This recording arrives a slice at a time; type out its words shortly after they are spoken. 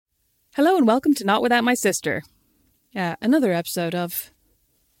Hello and welcome to Not Without My Sister. Another episode of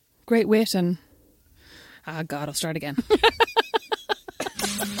great wit and... God, I'll start again.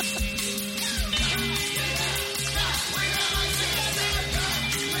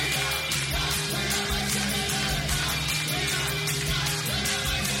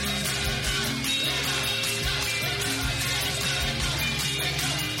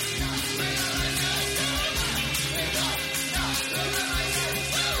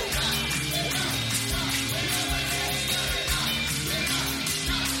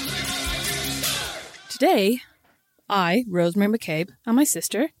 Today, I, Rosemary McCabe, and my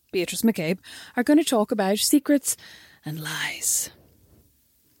sister, Beatrice McCabe, are going to talk about secrets and lies.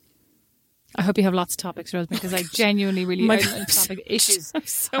 I hope you have lots of topics, Rosemary, because I genuinely really topic issues.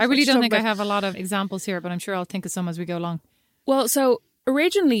 I really don't think I have a lot of examples here, but I'm sure I'll think of some as we go along. Well, so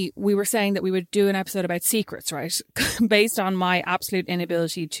originally we were saying that we would do an episode about secrets, right? Based on my absolute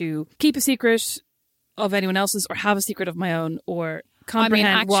inability to keep a secret of anyone else's or have a secret of my own or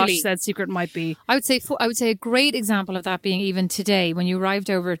comprehend what said secret might be. I would say a great example of that being even today when you arrived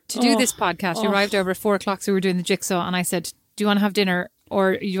over to do this podcast. You arrived over at 4:00, so we were doing the jigsaw, and I said, "Do you want to have dinner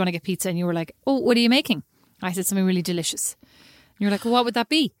or do you want to get pizza?" And you were like, "Oh, what are you making?" I said, "Something really delicious." And you were like, "Well, what would that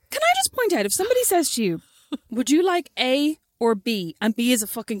be?" Can I just point out, if somebody says to you, "Would you like A or B?" and B is a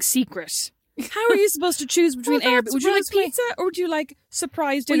fucking secret, how are you supposed to choose between A or B? Would you like pizza or would you like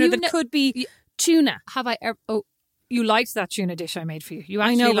surprise dinner that could be tuna? Have I ever? Oh, you liked that tuna dish I made for you. You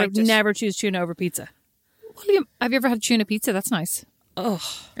actually I know, liked but I'd never choose tuna over pizza. Well, have you ever had tuna pizza? That's nice. Oh,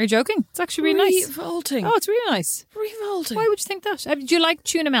 are you joking? It's actually really nice. Revolting. Oh, it's really nice. Revolting. Why would you think that? Do you like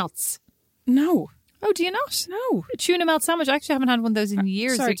tuna melts? No. Oh, do you not? No. A tuna melt sandwich. I actually haven't had one of those in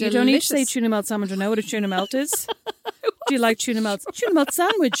years. Sorry, you don't need to say tuna melt sandwich or know what a tuna melt is. Do you like tuna melts? Tuna melt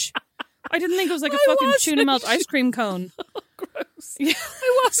sandwich. I didn't think it was like a fucking tuna melt ice cream cone. Oh, gross. Yeah.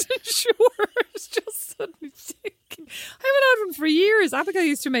 I wasn't sure. I was just suddenly thinking. I haven't had one for years. Abigail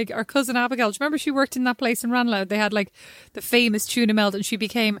used to make, our cousin Abigail, do you remember she worked in that place in Ranelagh? They had like the famous tuna melt, and she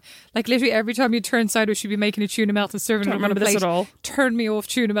became like literally every time you turn sideways she'd be making a tuna melt and serving it on a plate. This at all. Turn me off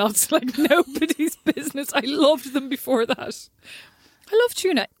tuna melts like nobody's business. I loved them before that. I love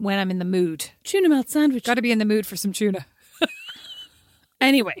tuna when I'm in the mood. Tuna melt sandwich. Got to be in the mood for some tuna.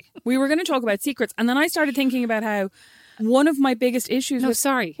 Anyway, we were going to talk about secrets, and then I started thinking about how one of my biggest issues What?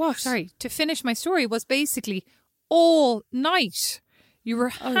 Sorry. To finish my story was basically all night you were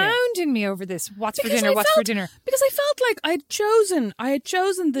hounding me over this. What's for dinner? Because I felt like I had chosen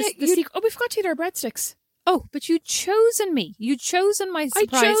this. secret. Oh, we forgot to eat our breadsticks. Oh, but you'd chosen me. You'd chosen my surprise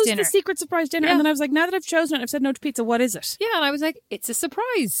dinner. I chose the secret surprise dinner, and then I was like, now that I've chosen it, I've said no to pizza. What is it? Yeah, and I was like, it's a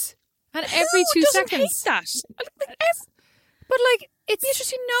surprise. And every 2 seconds. I hate that. But like, it's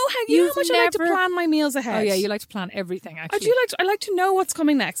just, you know how much I like to plan my meals ahead. Oh yeah, you like to plan everything. Actually, I like to know what's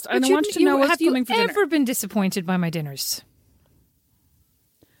coming next, and I want to know what's coming for dinner. Have you ever been disappointed by my dinners?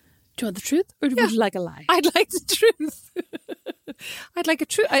 Do you want the truth, or would you like a lie? I'd like the truth. I'd like a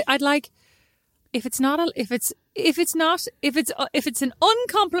truth. I'd like if it's an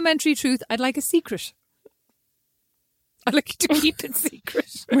uncomplimentary truth. I'd like a secret. I'd like you to keep it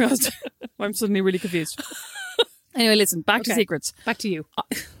secret. I'm suddenly really confused. Anyway, listen, back to secrets. Back to you.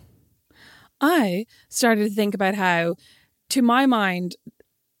 I started to think about how, to my mind,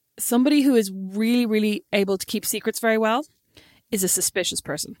 somebody who is really, really able to keep secrets very well is a suspicious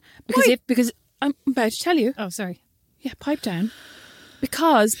person. Because I'm about to tell you. Oh, sorry. Yeah, pipe down.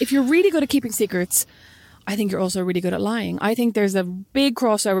 Because if you're really good at keeping secrets, I think you're also really good at lying. I think there's a big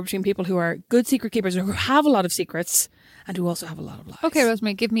crossover between people who are good secret keepers, who have a lot of secrets, and who also have a lot of lies. Okay,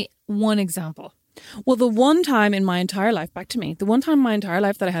 Rosemary, give me one example. Well, the one time in my entire life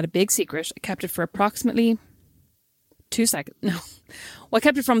that I had a big secret, I kept it for approximately 2 seconds. No. Well, I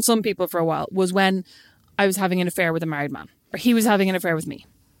kept it from some people for a while, was when I was having an affair with a married man. Or he was having an affair with me.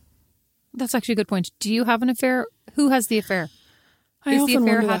 That's actually a good point. Do you have an affair? Who has the affair? Is the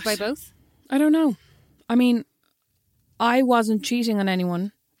affair had by both? I don't know. I mean, I wasn't cheating on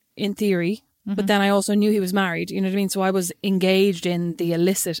anyone, in theory. Mm-hmm. But then I also knew he was married. You know what I mean? So I was engaged in the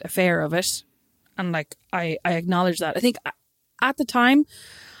illicit affair of it. And like, I acknowledge that. I think at the time,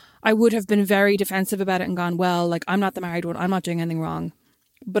 I would have been very defensive about it and gone, well, like, I'm not the married one. I'm not doing anything wrong.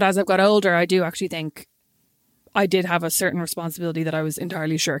 But as I've got older, I do actually think I did have a certain responsibility that I was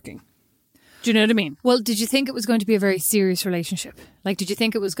entirely shirking. Do you know what I mean? Well, did you think it was going to be a very serious relationship? Like, did you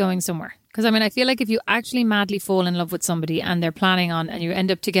think it was going somewhere? Because, I mean, I feel like if you actually madly fall in love with somebody and they're planning on, and you end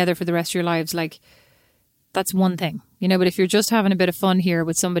up together for the rest of your lives, like, that's one thing, you know, but if you're just having a bit of fun here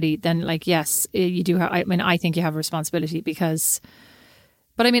with somebody, then like, yes, you do have, I mean, I think you have a responsibility because,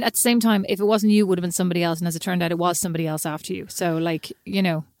 but I mean, at the same time, if it wasn't you, it would have been somebody else. And as it turned out, it was somebody else after you. So like, you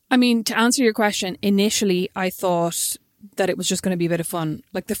know, I mean, to answer your question, initially I thought that it was just going to be a bit of fun.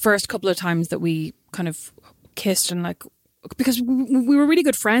 Like the first couple of times that we kind of kissed and like, because we were really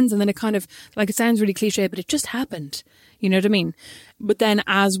good friends, and then it kind of, like, it sounds really cliche, but it just happened. You know what I mean? But then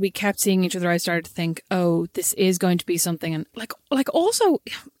as we kept seeing each other, I started to think, oh, this is going to be something. And like also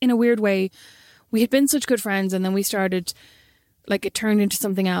in a weird way, we had been such good friends, and then we started, like, it turned into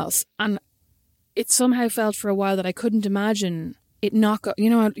something else. And it somehow felt for a while that I couldn't imagine it not go,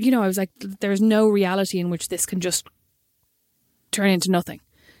 I was like, there's no reality in which this can just turn into nothing.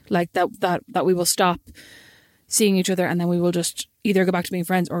 Like that we will stop seeing each other, and then we will just either go back to being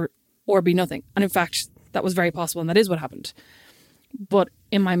friends or be nothing. And in fact, that was very possible, and that is what happened. But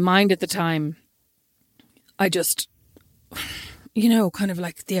in my mind at the time, I just, kind of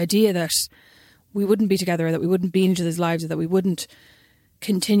like the idea that we wouldn't be together, or that we wouldn't be in each other's lives, or that we wouldn't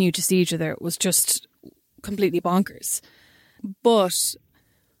continue to see each other was just completely bonkers. But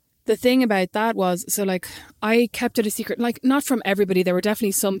the thing about that was, so like, I kept it a secret, like, not from everybody. There were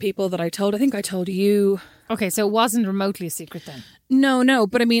definitely some people that I told. I think I told you. Okay, so it wasn't remotely a secret then? No.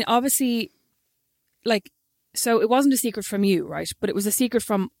 But I mean, obviously, like, so it wasn't a secret from you, right? But it was a secret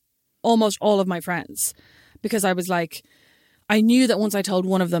from almost all of my friends. Because I was like, I knew that once I told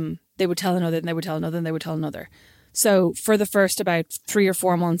one of them, they would tell another, and they would tell another, and they would tell another. So for the first about 3 or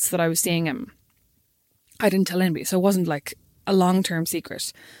 4 months that I was seeing him, I didn't tell anybody. So it wasn't like a long-term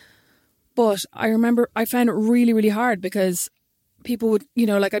secret. But I remember I found it really, really hard, because people would,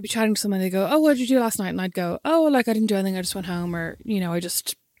 like, I'd be chatting to someone, and they'd go, oh, what did you do last night? And I'd go, oh, like, I didn't do anything, I just went home. Or, I would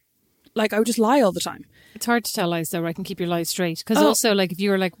just lie all the time. It's hard to tell lies though, right? And keep your lies straight. Because also, like,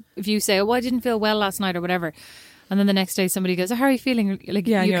 if you say, oh, I didn't feel well last night or whatever, and then the next day somebody goes, oh, how are you feeling? Like,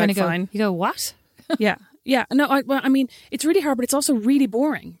 yeah, you kind of like, go, fine. You go, what? Yeah. No, I mean, it's really hard, but it's also really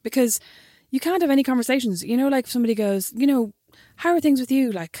boring, because you can't have any conversations. Like, if somebody goes, how are things with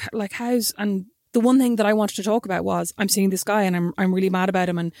you? Like how's, and the one thing that I wanted to talk about was, I'm seeing this guy, and I'm really mad about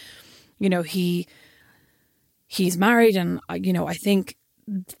him, and he's married, and I think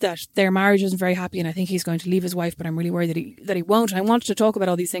that their marriage isn't very happy, and I think he's going to leave his wife, but I'm really worried that he won't. And I wanted to talk about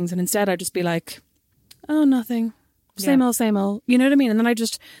all these things, and instead I'd just be like, oh, nothing, same old, same old. You know what I mean? And then I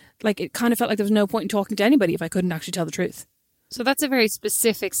just, like, it kind of felt like there was no point in talking to anybody if I couldn't actually tell the truth. So that's a very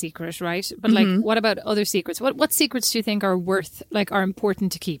specific secret, right? But like, what about other secrets? What secrets do you think are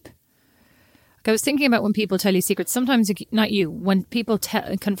important to keep? Like, I was thinking about when people tell you secrets, sometimes, not you, when people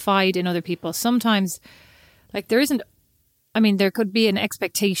confide in other people, sometimes, like, there could be an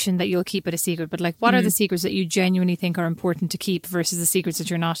expectation that you'll keep it a secret, but like, what are the secrets that you genuinely think are important to keep versus the secrets that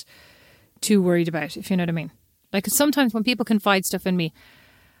you're not too worried about, if you know what I mean? Like, sometimes when people confide stuff in me,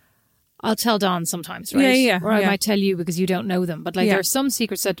 I'll tell Dawn sometimes, right? Yeah. Or I might tell you because you don't know them. But like, there are some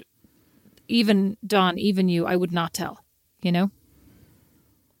secrets that even Dawn, even you, I would not tell, I don't know.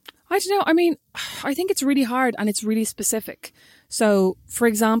 I mean, I think it's really hard, and it's really specific. So, for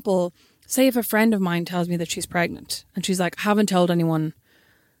example, say if a friend of mine tells me that she's pregnant, and she's like, haven't told anyone,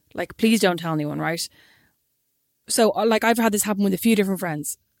 like, please don't tell anyone, right? So, like, I've had this happen with a few different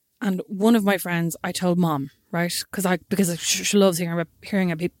friends. And one of my friends, I told mom, right? Because she loves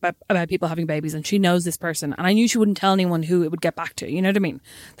hearing about people having babies, and she knows this person. And I knew she wouldn't tell anyone who it would get back to. You know what I mean?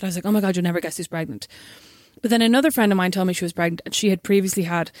 That I was like, oh my God, you'll never guess who's pregnant. But then another friend of mine told me she was pregnant, and she had previously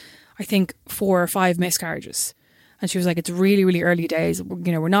had, I think, 4 or 5 miscarriages. And she was like, it's really, really early days.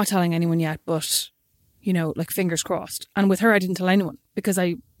 We're not telling anyone yet, but, like, fingers crossed. And with her, I didn't tell anyone, because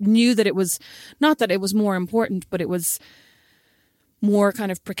I knew that it was, not that it was more important, but it was more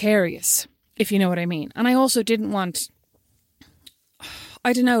kind of precarious, if you know what I mean. And I also didn't want,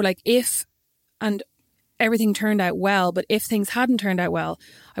 I don't know, like, if, and everything turned out well, but if things hadn't turned out well,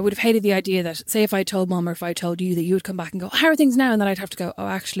 I would have hated the idea that, say if I told mum, or if I told you, that you would come back and go, how are things now? And then I'd have to go, oh,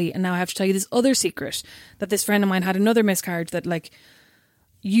 actually, and now I have to tell you this other secret, that this friend of mine had another miscarriage that, like,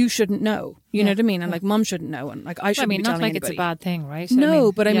 you shouldn't know. You know what I mean? And like, mum shouldn't know, and like, I shouldn't be telling not like anybody. It's a bad thing, right?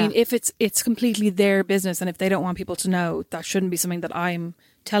 No, but I mean, if it's completely their business, and if they don't want people to know, that shouldn't be something that I'm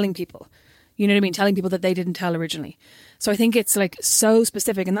telling people. You know what I mean? Telling people that they didn't tell originally. So I think it's like so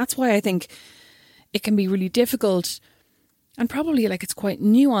specific, and that's why I think it can be really difficult, and probably like it's quite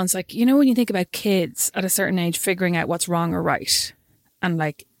nuanced. Like, when you think about kids at a certain age figuring out what's wrong or right, and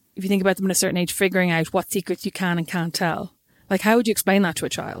like, if you think about them at a certain age figuring out what secrets you can and can't tell, like, how would you explain that to a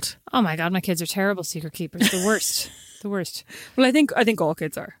child? Oh my God, my kids are terrible secret keepers. The worst. The worst. Well, I think all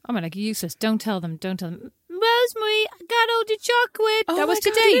kids are. I mean, like, useless. Don't tell them. Rosemary, I got all the chocolate. Oh, that was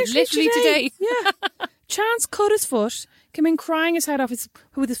God, today. Literally today. Yeah. Chance cut his foot, came in crying his head off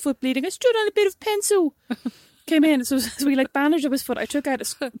with his foot bleeding. I stood on a bit of pencil. Came in, so we like bandaged up his foot. I took out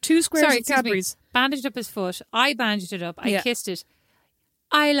 2 squares of Cadbury's. Bandaged up his foot. I bandaged it up. I kissed it.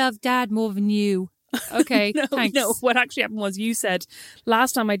 I love Dad more than you. Okay, thanks. No, what actually happened was you said,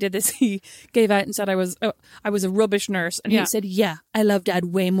 last time I did this, he gave out and said I was a rubbish nurse. And Yeah. he said, yeah, I love Dad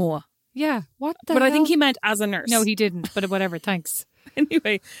way more. Yeah, what the But hell? I think he meant as a nurse. No, he didn't, but whatever, thanks.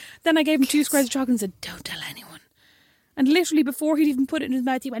 Anyway, then I gave him 2 squares of chocolate and said, don't tell anyone. And literally before he'd even put it in his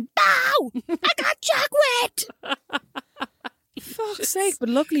mouth, he went, no, I got chocolate. Fuck's sake. But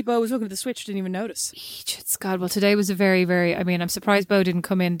luckily Bo was looking at the switch, didn't even notice. Egypt's God. Well, today was a very, very, I mean, I'm surprised Bo didn't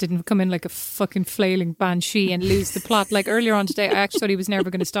come in like a fucking flailing banshee and lose the plot. Like earlier on today, I actually thought he was never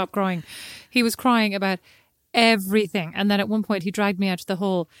going to stop crying. He was crying about everything. And then at one point he dragged me out to the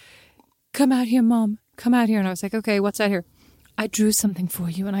hall. Come out here, Mom. Come out here. And I was like, okay, what's out here? I drew something for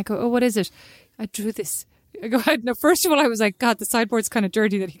you. And I go, oh, what is it? I drew this. I go ahead. Now, first of all, I was like, God, the sideboard's kind of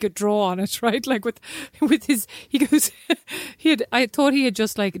dirty that he could draw on it, right? Like with his, he goes, I thought he had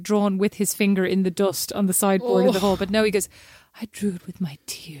just like drawn with his finger in the dust on the sideboard of the hall. But no, he goes, I drew it with my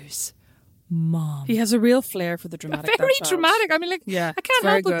tears, Mom. He has a real flair for the dramatic. Very dramatic. I mean, like, Yeah, I can't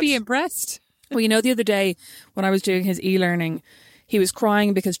very help but good. be impressed. Well, you know, the other day when I was doing his e-learning, he was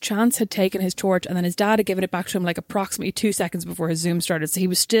crying because Chance had taken his torch and then his dad had given it back to him like approximately 2 seconds before his Zoom started. So he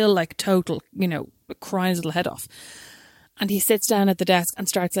was still like total, you know, crying his little head off. And he sits down at the desk and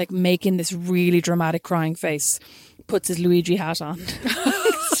starts like making this really dramatic crying face, puts his Luigi hat on.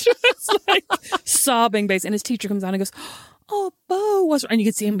 It's like sobbing basically. And his teacher comes on and goes, oh, Bo, what's wrong? And you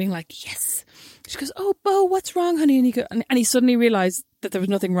can see him being like, yes. She goes, oh, Bo, what's wrong, honey? And he suddenly realised that there was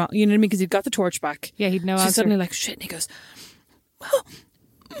nothing wrong. You know what I mean? Because he'd got the torch back. Yeah, he'd no She's answer. suddenly like, shit. And he goes, well,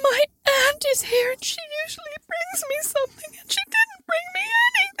 my aunt is here and she usually brings me something and she didn't bring me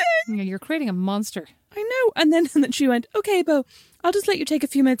anything. Yeah, you're creating a monster. I know. And then she went, okay, Bo, I'll just let you take a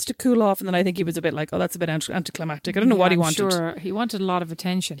few minutes to cool off. And then I think he was a bit like, oh, that's a bit anticlimactic. I don't know what he I'm wanted. Sure, he wanted a lot of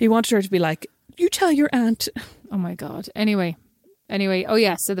attention. He wanted her to be like, you tell your aunt. Oh my God. Anyway. Oh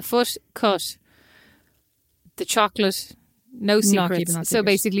yeah. So the foot cut, the chocolate, no Not secrets. keeping that So secret.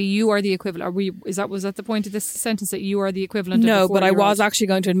 basically, you are the equivalent. Was that the point of this sentence, that you are the equivalent? No, of the but I 40-year-old? was actually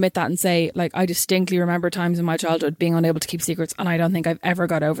going to admit that and say, like, I distinctly remember times in my childhood being unable to keep secrets, and I don't think I've ever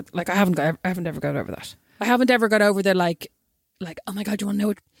got over. Like, I haven't ever got over that. I haven't ever got over the like, oh my God, do you want to know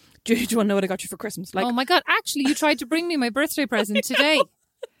what? Do you want to know what I got you for Christmas? Like, Oh my God. Actually, you tried to bring me my birthday present today.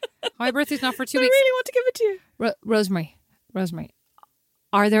 My birthday's not for 2 I weeks. really want to give it to you. Rosemary,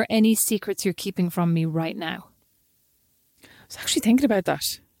 are there any secrets you're keeping from me right now? I was actually thinking about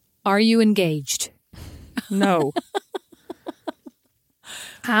that. Are you engaged? No.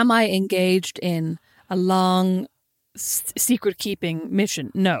 Am I engaged in a long secret keeping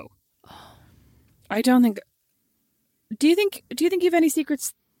mission? No. I don't think. Do you think you have any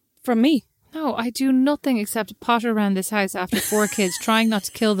secrets from me? No, I do nothing except potter around this house after 4 kids, trying not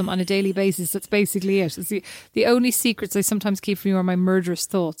to kill them on a daily basis. That's basically it. It's the only secrets I sometimes keep from you are my murderous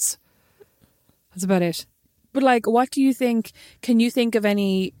thoughts. That's about it. But like, what do you think? Can you think of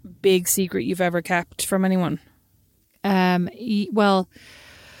any big secret you've ever kept from anyone? Well,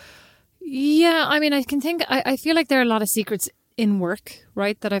 yeah, I mean, I can think, I feel like there are a lot of secrets in work,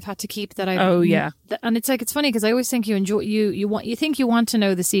 right, that I've had to keep that I Oh, yeah. And it's like, it's funny because I always think you think you want to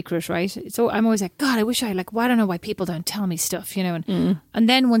know the secret, right? So I'm always like, God, I wish I like, well, I don't know why people don't tell me stuff, you know, and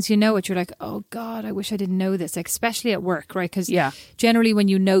then once you know it, you're like, oh God, I wish I didn't know this, like, especially at work, right? Because Yeah. generally when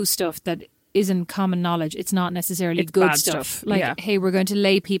you know stuff that isn't common knowledge, it's not necessarily It's good bad stuff. stuff. Like, Yeah. hey, we're going to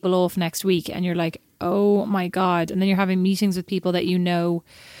lay people off next week, and you're like, oh my God, and then you're having meetings with people that you know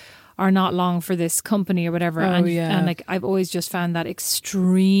are not long for this company or whatever. Oh, and, yeah. and like, I've always just found that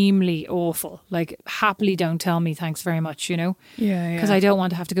extremely awful. Like, happily don't tell me, thanks very much, you know? Yeah, Because I don't want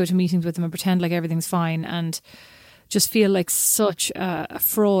to have to go to meetings with them and pretend like everything's fine and just feel like such a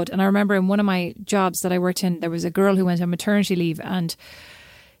fraud. And I remember in one of my jobs that I worked in, there was a girl who went on maternity leave, and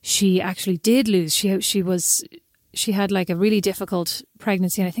she actually did lose. She had like a really difficult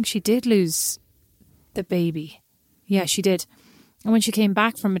pregnancy, and I think she did lose the baby. Yeah, she did. And when she came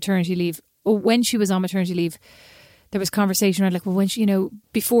back from maternity leave, or when she was on maternity leave, there was conversation around like, well, when she, you know,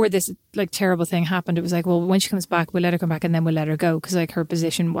 before this like terrible thing happened, it was like, well, when she comes back, we'll let her come back and then we'll let her go, because like her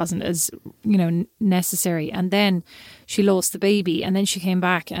position wasn't as, you know, necessary. And then she lost the baby, and then she came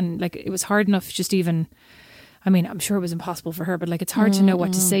back, and like, it was hard enough just even, I mean, I'm sure it was impossible for her, but like, it's hard to know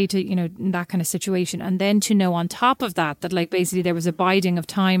what to say to, you know, in that kind of situation. And then to know on top of that, that like basically there was a biding of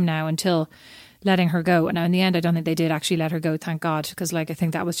time now until letting her go. And now in the end, I don't think they did actually let her go, thank God, because like, I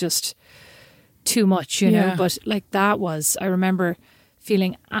think that was just too much, you know. Yeah. But like, that was, I remember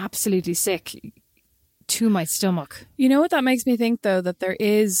feeling absolutely sick to my stomach. You know what that makes me think, though, that there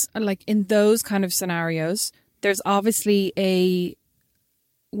is, like, in those kind of scenarios, there's obviously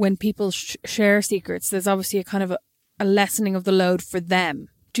when people share secrets, there's obviously a kind of a lessening of the load for them.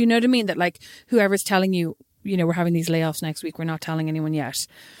 Do you know what I mean? That like whoever's telling you, you know, we're having these layoffs next week, we're not telling anyone yet.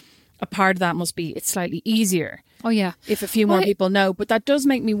 A part of that must be it's slightly easier. Oh, yeah. If a few more people know. But that does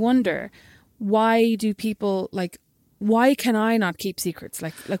make me wonder, why do people, like, why can I not keep secrets?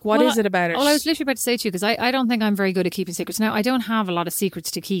 Like what is it about it? Well, I was literally about to say to you, because I don't think I'm very good at keeping secrets. Now, I don't have a lot of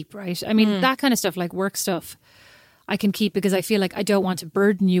secrets to keep, right? I mean, that kind of stuff, like work stuff, I can keep because I feel like I don't want to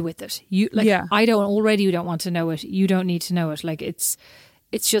burden you with it. You don't want to know it. You don't need to know it. Like it's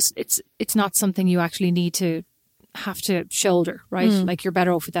not something you actually need to have to shoulder, right? Like you're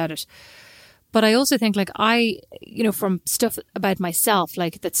better off without it. But I also think, like, from stuff about myself,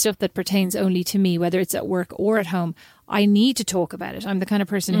 like that stuff that pertains only to me, whether it's at work or at home, I need to talk about it. I'm the kind of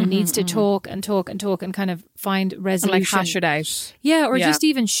person who needs to talk and talk and talk and kind of find resolution. And like hash it out. Yeah, or just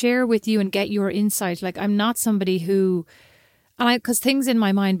even share with you and get your insight. Like, I'm not somebody who, because things in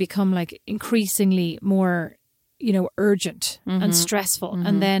my mind become like increasingly more, urgent and stressful.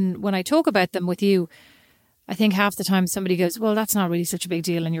 And then when I talk about them with you, I think half the time somebody goes, well, that's not really such a big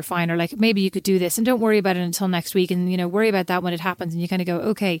deal and you're fine. Or like, maybe you could do this and don't worry about it until next week and, worry about that when it happens. And you kind of go,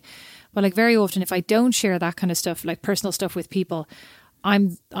 okay. But like very often, if I don't share that kind of stuff, like personal stuff with people,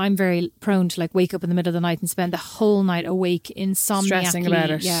 I'm very prone to like wake up in the middle of the night and spend the whole night awake, insomniacally. Stressing about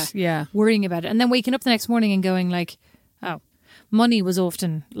it. Yeah. Worrying about it. And then waking up the next morning and going like, oh, money was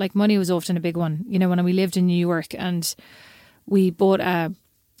often a big one. When we lived in New York and we bought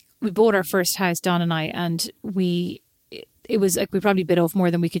our first house, Don and I, and it was like we probably bit off more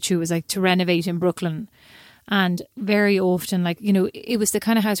than we could chew. It was like to renovate in Brooklyn. And very often, like, it was the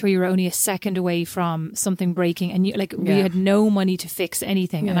kind of house where you were only a second away from something breaking and we had no money to fix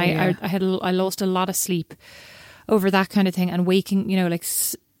anything. And I lost a lot of sleep over that kind of thing. And waking,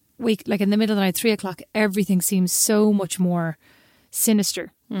 like in the middle of the night, 3:00, everything seems so much more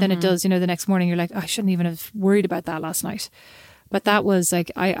sinister than it does, the next morning. You're like, I shouldn't even have worried about that last night. But that was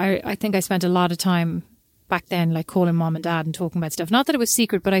like, I think I spent a lot of time back then, like calling mom and dad and talking about stuff. Not that it was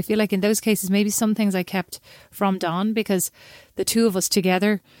secret, but I feel like in those cases, maybe some things I kept from Don because the two of us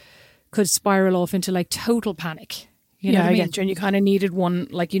together could spiral off into like total panic. You know what I mean? Get you. And you kind of needed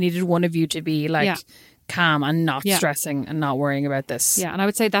one of you to be like calm and not stressing and not worrying about this. Yeah. And I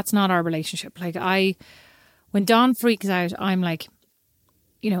would say that's not our relationship. Like when Don freaks out, I'm like,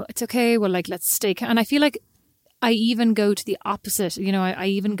 it's okay. Well, like, let's stay calm. And I feel like I even go to the opposite. I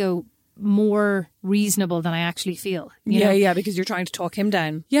even go more reasonable than I actually feel. Because you're trying to talk him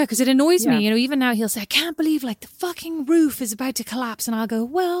down. Yeah, because it annoys me. Even now he'll say, I can't believe like the fucking roof is about to collapse. And I'll go,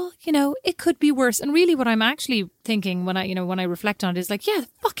 well, it could be worse. And really what I'm actually thinking when I reflect on it is like, yeah, the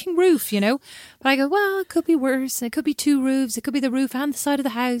fucking roof, But I go, well, it could be worse. It could be two roofs. It could be the roof and the side of the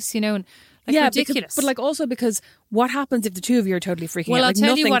house, and ridiculous. But like also because what happens if the two of you are totally freaking out? Well, I'll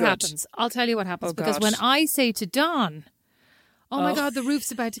tell you what happens. I'll tell you what happens. Because God. when I say to Don, oh my God, the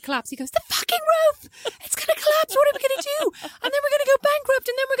roof's about to collapse. He goes, the fucking roof! It's going to collapse. What are we going to do? And then we're going to go bankrupt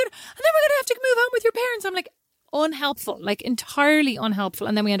and then we're going to have to move on with your parents. I'm like, unhelpful, like entirely unhelpful.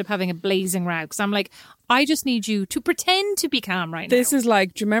 And then we end up having a blazing row because I'm like, I just need you to pretend to be calm right now. This is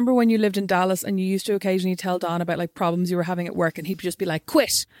like, do you remember when you lived in Dallas and you used to occasionally tell Don about like problems you were having at work and he'd just be like,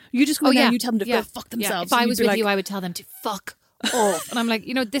 quit. You just go down, you tell them to go fuck themselves. If I was with you, I would tell them to fuck off. And I'm like,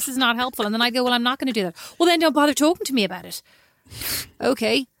 this is not helpful. And then I'd go, well, I'm not going to do that. Well, then don't bother talking to me about it.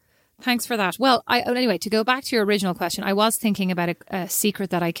 Okay. Thanks for that. Well, anyway, to go back to your original question, I was thinking about a secret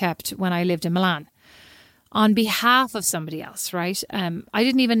that I kept when I lived in Milan on behalf of somebody else, right? I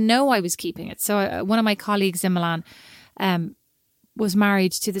didn't even know I was keeping it. So one of my colleagues in Milan was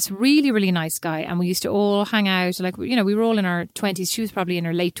married to this really, really nice guy. And we used to all hang out. Like, we were all in our 20s. She was probably in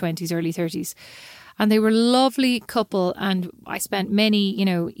her late 20s, early 30s. And they were a lovely couple. And I spent many,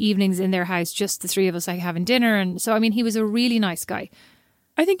 evenings in their house, just the three of us, like having dinner. And so, he was a really nice guy.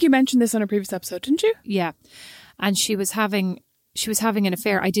 I think you mentioned this on a previous episode, didn't you? Yeah. And she was having an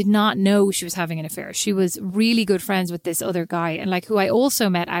affair. I did not know she was having an affair. She was really good friends with this other guy and like who I also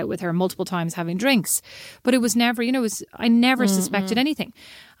met out with her multiple times having drinks. But it was never, I never suspected anything.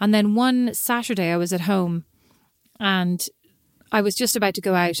 And then one Saturday I was at home and I was just about to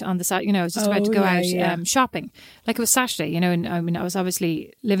go out on the side, I was just about to go out shopping. Like it was Saturday, and I was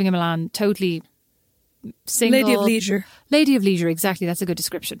obviously living in Milan, totally single. Lady of leisure, exactly. That's a good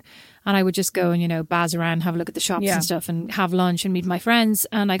description. And I would just go and, buzz around, have a look at the shops and stuff and have lunch and meet my friends.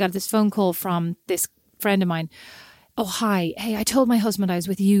 And I got this phone call from this friend of mine. Oh, hi. Hey, I told my husband I was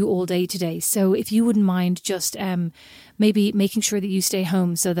with you all day today. So if you wouldn't mind just maybe making sure that you stay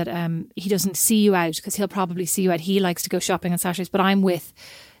home so that he doesn't see you out because he'll probably see you out. He likes to go shopping on Saturdays, but I'm with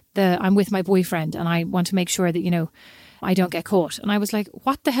my boyfriend and I want to make sure that, I don't get caught. And I was like,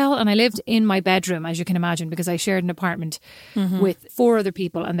 what the hell? And I lived in my bedroom, as you can imagine, because I shared an apartment with 4 other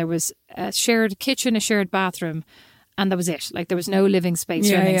people, and there was a shared kitchen, a shared bathroom, and that was it. Like, there was no living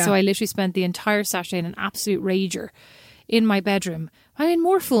space or anything. So I literally spent the entire Saturday in an absolute rager in my bedroom. I mean,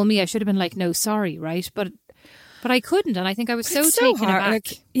 more fool me, I should have been like, no, sorry, right? But I couldn't, and I think I was so taken aback.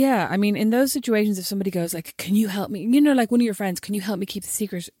 Like, yeah, I mean, in those situations, if somebody goes like, can you help me? You know, like one of your friends, can you help me keep the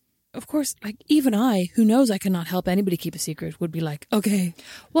secret? Of course, like even I, who knows I cannot help anybody keep a secret, would be like, okay.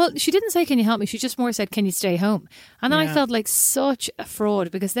 Well, she didn't say, can you help me? She just more said, can you stay home? And then I felt like such a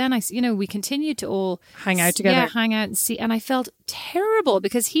fraud, because then we continued to all hang out together. Yeah, hang out and see. And I felt terrible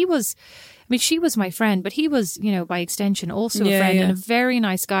because she was my friend, but he was, by extension, also a friend and a very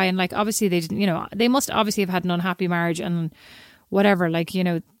nice guy. And like, obviously they didn't, they must obviously have had an unhappy marriage and whatever, like,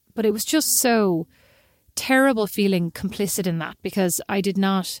 but it was just so terrible feeling complicit in that, because I did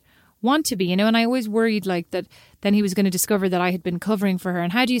not want to be, and I always worried like that then he was going to discover that I had been covering for her.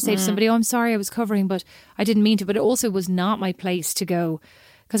 And how do you say to somebody, oh, I'm sorry I was covering, but I didn't mean to. But it also was not my place to go,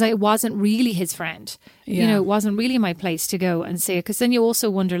 because I wasn't really his friend. It wasn't really my place to go and say it, because then you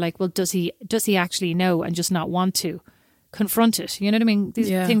also wonder like, well, does he actually know and just not want to confront it? You know what I mean? These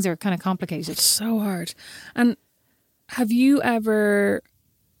things are kind of complicated. It's so hard. And have you ever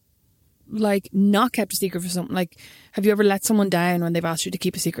like not kept a secret for something? Like, have you ever let someone down when they've asked you to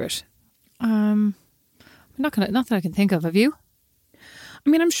keep a secret? Not that I can think of. Have you? I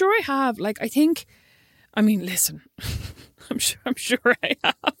mean, I'm sure I have. Like, listen, I'm sure I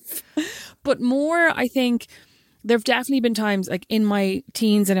have. But more, I think there have definitely been times like in my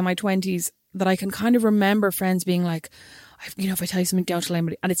teens and in my 20s that I can kind of remember friends being like, if I tell you something, don't tell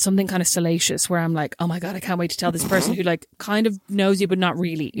anybody. And it's something kind of salacious where I'm like, oh my God, I can't wait to tell this person who like kind of knows you, but not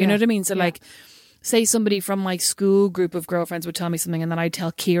really. You know what I mean? So like, say somebody from my school group of girlfriends would tell me something, and then I'd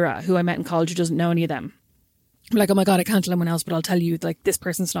tell Kira, who I met in college, who doesn't know any of them. I'm like, oh my God, I can't tell anyone else, but I'll tell you like this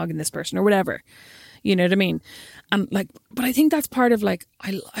person's snogging this person or whatever. You know what I mean? And like, but I think that's part of like,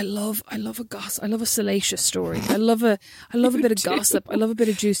 I love a gossip. I love a salacious story. I love a bit of gossip. I love a bit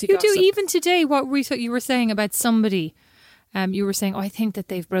of juicy gossip. You do. Even today, what you were saying about somebody, you were saying, oh, I think that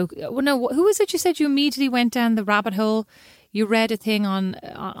they've broke. Well, no, who was it? You said you immediately went down the rabbit hole. You read a thing on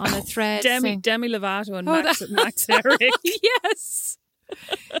a thread. Demi Lovato and Max Herrick. Yes.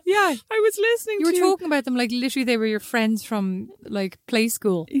 Yeah. I was listening to... You were talking about them like literally they were your friends from like play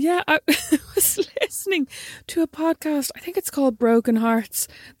school. Yeah, I was listening to a podcast, I think it's called Broken Hearts,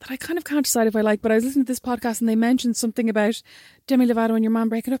 that I kind of can't decide if I like, but I was listening to this podcast and they mentioned something about Demi Lovato and your man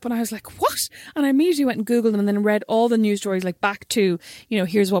breaking up, and I was like, what? And I immediately went and Googled them and then read all the news stories like back to,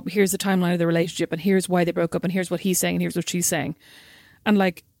 here's the timeline of the relationship, and here's why they broke up, and here's what he's saying, and here's what she's saying. And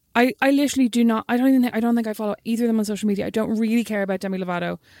like, I literally do not, I don't think I follow either of them on social media. I don't really care about Demi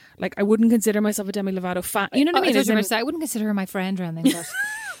Lovato. Like, I wouldn't consider myself a Demi Lovato fan. You know what I mean? I wouldn't consider her my friend or anything,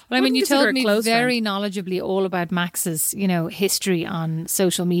 but I mean, you told me very knowledgeably all about Max's, history on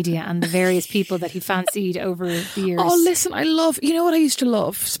social media and the various people that he fancied over the years. Oh, listen, I love, you know what I used to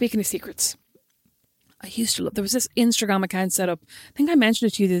love? Speaking of secrets, there was this Instagram account set up. I think I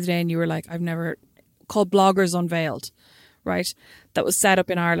mentioned it to you the other day and you were like, called Bloggers Unveiled, right? That was set up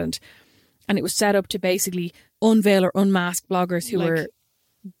in Ireland. And it was set up to basically unveil or unmask bloggers who were...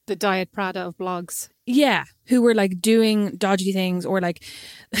 The Diet Prada of blogs. Yeah, who were like doing dodgy things, or like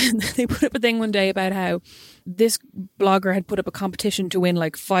they put up a thing one day about how this blogger had put up a competition to win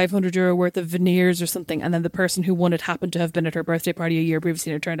like €500 worth of veneers or something, and then the person who won it happened to have been at her birthday party a year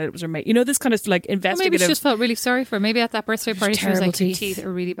previously, and it turned out it was her mate. This kind of like investigative. Maybe she just felt really sorry for her. Maybe at that birthday party she was like, her teeth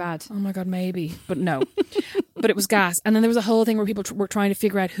are really bad. Oh my God, maybe. But no. But it was gas. And then there was a whole thing where people were trying to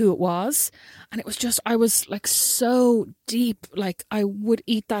figure out who it was. And it was just, I was like so deep. Like I would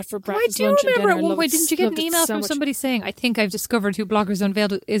eat that for breakfast, lunch and dinner. I do remember at one point, didn't you get an email from somebody saying, I think I've discovered who Bloggers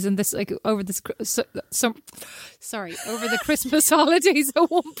Unveiled is in this, like over this, over the Christmas holidays at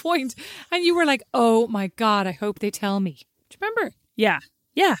one point. And you were like, oh my God, I hope they tell me. Do you remember? Yeah.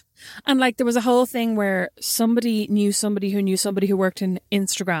 Yeah. And like there was a whole thing where somebody knew somebody who worked in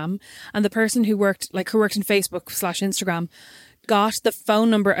Instagram, and the person who worked in Facebook/Instagram got the phone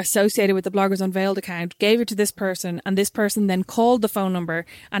number associated with the Bloggers Unveiled account, gave it to this person, and this person then called the phone number,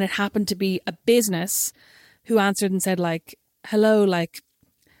 and it happened to be a business who answered and said like, hello, like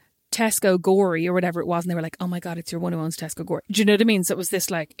Tesco Gory or whatever it was. And they were like, oh my God, it's your one who owns Tesco Gory. Do you know what I mean? So it was this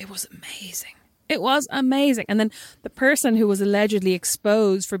like, it was amazing. It was amazing. And then the person who was allegedly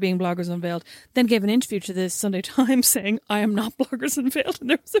exposed for being Bloggers Unveiled then gave an interview to the Sunday Times saying, I am not Bloggers Unveiled. And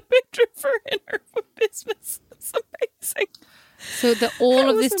there was a picture of her in her business. It's amazing. So all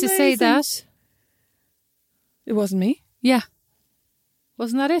of this to say that? It wasn't me. Yeah.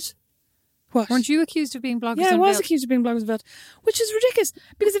 Wasn't that it? What? Weren't you accused of being bloggers Yeah, I was Unveiled? accused of being bloggers unveiled, which is ridiculous.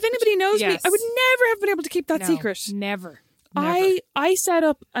 Because if anybody knows me, Yes. I would never have been able to keep that No, secret. Never. I set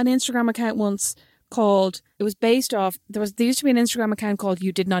up an Instagram account once called, it was based off, there used to be an Instagram account called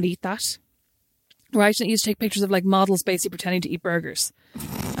You Did Not Eat That. Right? And it used to take pictures of like models basically pretending to eat burgers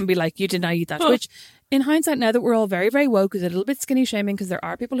and be like, you did not eat that. Which in hindsight, now that we're all very, very woke, is a little bit skinny shaming because there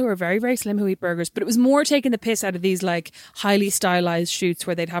are people who are very, very slim who eat burgers. But it was more taking the piss out of these like highly stylized shoots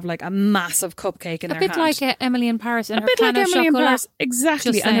where they'd have like a massive cupcake in A their bit hand. like Emily in Paris and A her bit like pan au Emily in chocolat. Paris.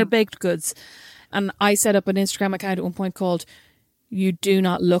 Exactly. Just And her saying. baked goods. And I set up an Instagram account at one point called You Do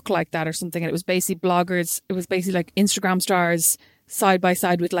Not Look Like That or something. And it was basically bloggers. It was basically like Instagram stars side by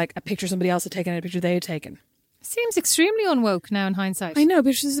side with like a picture somebody else had taken and a picture they had taken. Seems extremely unwoke now in hindsight. I know, but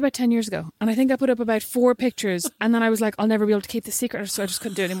this is about 10 years ago. And I think I put up about 4 pictures. And then I was like, I'll never be able to keep this secret. So I just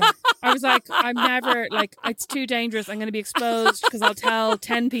couldn't do it anymore. I was like, I'm never, like, it's too dangerous. I'm going to be exposed because I'll tell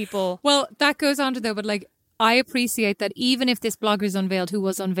 10 people. Well, that goes on to though, but like, I appreciate that even if this blogger's unveiled, who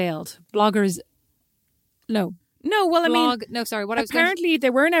was unveiled, bloggers, no, No, well, I mean, no, sorry, what I was going to apparently they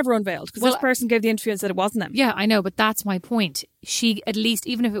were never unveiled because Well, this person gave the interview and said it wasn't them. yeah, I know, but that's my point. She, at least,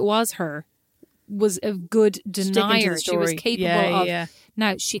 even if it was her, was a good denier. She was story. capable Yeah, of. yeah.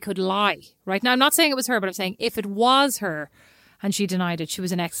 Now, she could lie, right? Now, I'm not saying it was her, but I'm saying if it was her and she denied it, she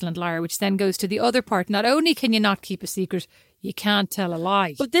was an excellent liar, which then goes to the other part. Not only can you not keep a secret, you can't tell a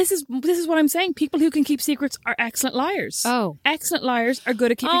lie. But this is what I'm saying. People who can keep secrets are excellent liars. Oh. Excellent liars are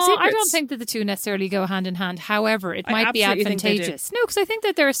good at keeping Oh, secrets. I don't think that the two necessarily go hand in hand. However, it I might be absolutely think they do. advantageous. No, because I think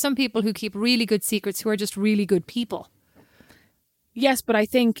that there are some people who keep really good secrets who are just really good people. Yes, but I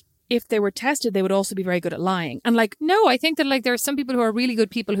think if they were tested, they would also be very good at lying. And like, No, I think that like there are some people who are really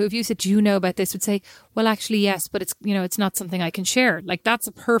good people who, if you said, "Do you know about this?" would say, "Well, actually, yes, but it's it's not something I can share." Like that's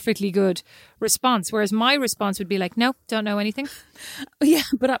a perfectly good response. Whereas my response would be like, "No, don't know anything." yeah,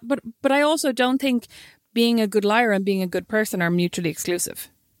 but I also don't think being a good liar and being a good person are mutually exclusive.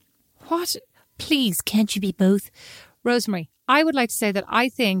 What? Please, can't you be both? Rosemary, I would like to say that I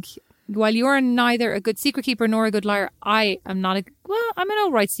think while you're neither a good secret keeper nor a good liar, I am not I'm an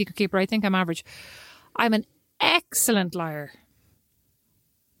all right secret keeper. I think I'm average. I'm an excellent liar.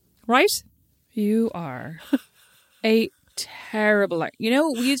 Right? You are a terrible liar. You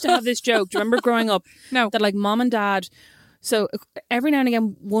know, we used to have this joke. Do you remember growing up? No. That like mom and dad. So every now and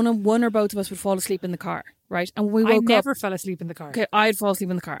again, one or both of us would fall asleep in the car, right? And when we I woke up. never fell asleep in the car. Okay, I'd fall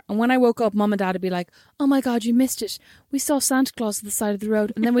asleep in the car. And when I woke up, mum and dad would be like, oh my God, you missed it. We saw Santa Claus at the side of the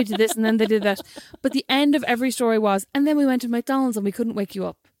road. And then we did this and then they did that. But the end of every story was, and then we went to McDonald's and we couldn't wake you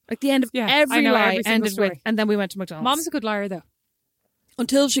up. Like the end of Yeah, every I know lie every single ended story. with, and then we went to McDonald's. Mom's a good liar, though.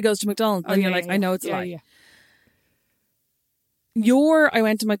 Until she goes to McDonald's. Then Oh, you're yeah, like, yeah, I know it's a yeah, lie. yeah. Your I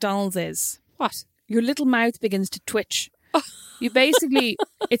went to McDonald's is, What? your little mouth begins to twitch. You basically,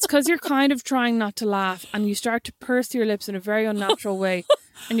 it's because you're kind of trying not to laugh and you start to purse your lips in a very unnatural way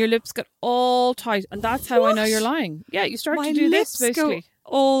and your lips get all tight. And that's how I know you're lying. Yeah, you start to do this basically.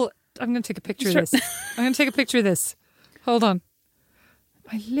 I'm going to take a picture of this. I'm going to take a picture of this. Hold on.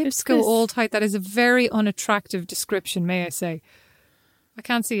 My lips It's go this. all tight. That is a very unattractive description, may I say. I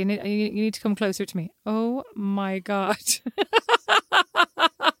can't see. You need to come closer to me. Oh my God.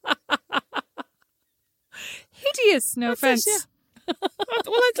 Hideous. No offense. That's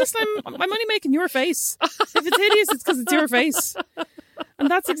it, well, I'm only making your face. If it's hideous, it's because it's your face. And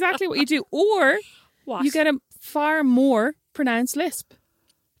that's exactly what you do. Or What? you get a far more pronounced lisp.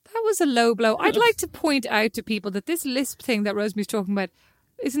 That was a low blow. I'd like to point out to people that this lisp thing that Rosemary's talking about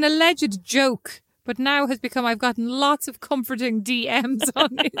is an alleged joke, but now has become, I've gotten lots of comforting DMs on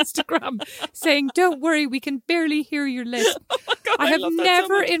Instagram saying, don't worry, we can barely hear your lisp. God, I have love that so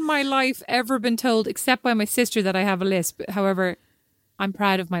never much. in my life ever been told, except by my sister, that I have a lisp. However, I'm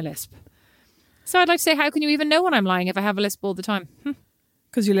proud of my lisp. So I'd like to say, how can you even know when I'm lying if I have a lisp all the time?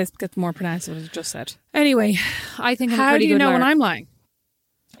 Because your lisp gets more pronounced than what you just said. Anyway, I think I'm a How pretty do you good know liar. when I'm lying?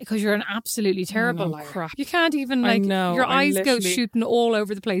 Because you're an absolutely terrible no, liar. crap. You can't even I like know, your I eyes go literally- shooting all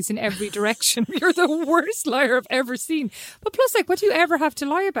over the place in every direction. You're the worst liar I've ever seen. But plus, like, what do you ever have to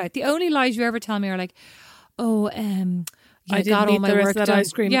lie about? The only lies you ever tell me are like, "Oh, yeah, I I didn't got all eat my the rest work of that done.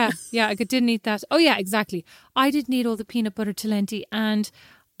 ice cream." Yeah, I didn't eat that. Oh, yeah, exactly. I didn't eat all the peanut butter Talenti, and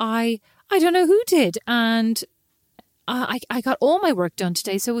I don't know who did, and I got all my work done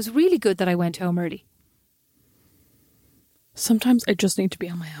today, so it was really good that I went home early. Sometimes I just need to be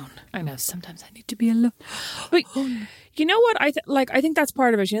on my own. I know. Sometimes I need to be alone. But you know what? I think that's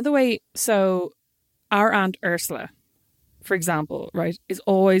part of it. You know the way. So our Aunt Ursula, for example, right, is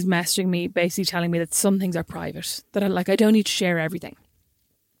always messaging me, basically telling me that some things are private. That I don't need to share everything.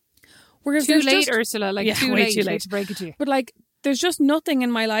 Whereas Too there's late, just- Ursula. Like Yeah, too way late. too late. To break it to you. But like there's just nothing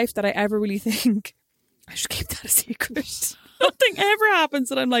in my life that I ever really think I should keep that a secret. Nothing ever happens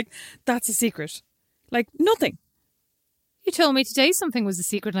that I'm like, that's a secret. Like, nothing. You told me today something was a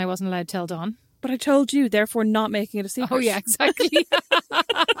secret and I wasn't allowed to tell Dawn. But I told you, therefore not making it a secret. Oh, yeah, exactly.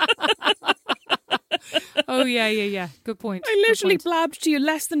 Oh, yeah. Good point. I literally blabbed to you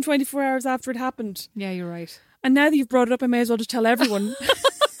less than 24 hours after it happened. Yeah, you're right. And now that you've brought it up, I may as well just tell everyone.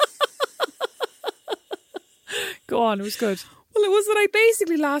 Go on, it was good. Well, it was that I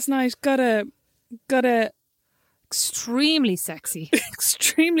basically last night got a Extremely sexy.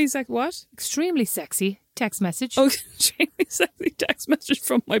 extremely what? Extremely sexy text message. Oh, extremely sexy text message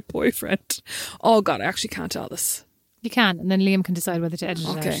from my boyfriend. Oh God, I actually can't tell this. You can, and then Liam can decide whether to edit it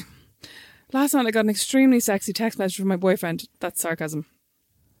out. Okay. Last night I got an extremely sexy text message from my boyfriend. That's sarcasm.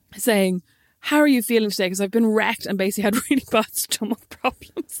 Saying, how are you feeling today? Because I've been wrecked and basically had really bad stomach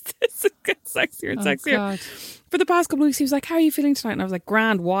problems. This gets sexier and sexier. God. For the past couple of weeks, he was like, how are you feeling tonight? And I was like,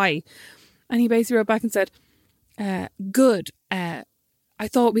 grand, why? And he basically wrote back and said, good. I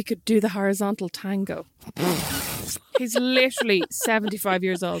thought we could do the horizontal tango. He's literally 75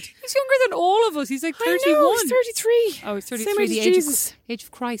 years old. He's younger than all of us. He's like 31. I know, he's 33. Oh, he's 33. Same age The as Jesus. age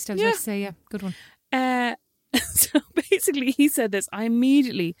of Christ, I was about to say. Yeah, good one. So basically he said this. I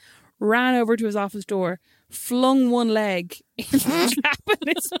immediately ran over to his office door, flung one leg in the gap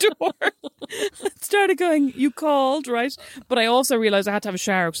in his door, started going, you called, right? But I also realised I had to have a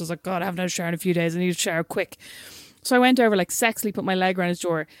shower because I was like, God, I haven't had a shower in a few days. I need a shower quick. So I went over, like, sexily put my leg around his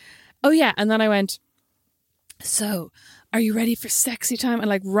door. Oh, yeah. And then I went, so, are you ready for sexy time? And,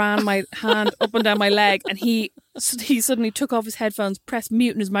 like, ran my hand up and down my leg. And he suddenly took off his headphones, pressed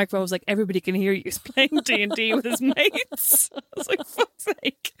mute in his microphone. Was like, everybody can hear you. He's playing D&D with his mates. I was like, fuck's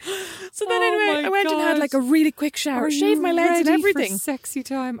sake. So then anyway, I went and had, like, a really quick shower, shaved my legs and everything. For sexy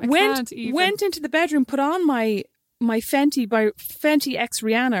time. Went into the bedroom, put on my Fenty by Fenty X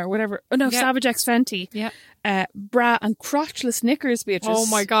Rihanna or whatever. Oh, no, Yeah. Savage X Fenty. Yeah. Bra and crotchless knickers, Beatrice. Oh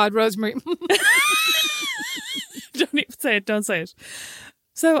my God, Rosemary. Don't even say it, don't say it.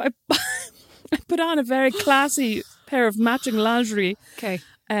 So I put on a very classy pair of matching lingerie, Okay.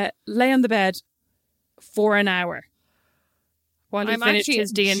 lay on the bed for an hour while he I'm finished actually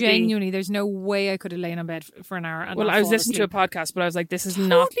his D&D. genuinely, there's no way I could have lain on bed for an hour. And Well, not I was fall listening to a asleep. podcast, but I was like, this is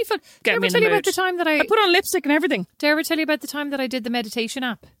not Totally fun. Did I getting ever me in tell the you about mood. the time that I put on lipstick and everything. Did I ever tell you about the time that I did the meditation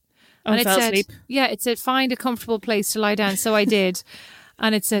app? And it fell said, asleep. yeah, it said find a comfortable place to lie down. So I did.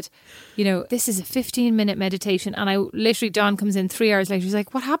 And it said, you know, this is a 15-minute meditation. And I literally, Dawn comes in 3 hours later. She's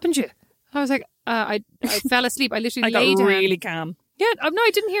like, what happened to you? I was like, I fell asleep. I literally I lay got down. really calm. Yeah, no,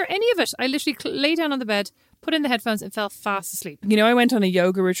 I didn't hear any of it. I literally lay down on the bed, put in the headphones and fell fast asleep. You know, I went on a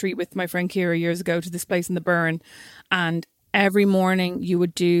yoga retreat with my friend Kira years ago to this place in the Burn, and every morning you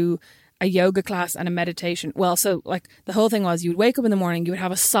would do a yoga class and a meditation. Well, so like the whole thing was you would wake up in the morning, you would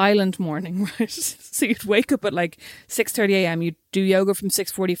have a silent morning, right? So you'd wake up at like 6:30 a.m. You'd do yoga from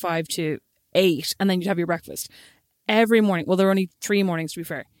 6:45 to 8, and then you'd have your breakfast. Every morning, well, there were only 3 mornings to be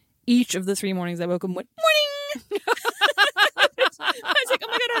fair. Each of the 3 mornings I woke up and went, morning! I was like, oh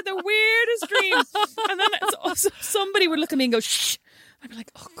my God, I had the weirdest dream. And then somebody would look at me and go, shh. I'd be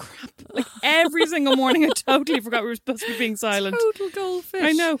like, oh crap. Like every single morning I totally forgot we were supposed to be being silent. Total goldfish.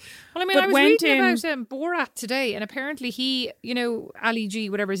 I know. Well, I mean, But I was went reading in- about Borat today, and apparently he, you know, Ali G,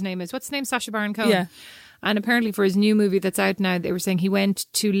 whatever his name is. What's his name? Sacha Baron Cohen. Yeah. And apparently for his new movie that's out now, they were saying he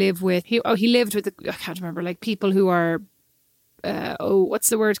went to live with, he lived with, I can't remember, like people who are, what's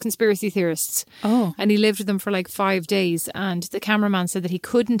the word? Conspiracy theorists. Oh. And he lived with them for like 5 days. And the cameraman said that he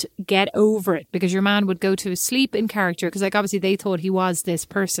couldn't get over it because your man would go to sleep in character because like obviously they thought he was this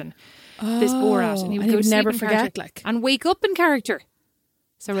person, this Borat. And he would, and go he would to sleep never in forget, character like. and wake up in character.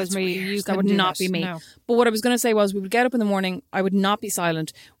 So Rosemary, you That would couldn't do not be me. No. But what I was going to say was we would get up in the morning. I would not be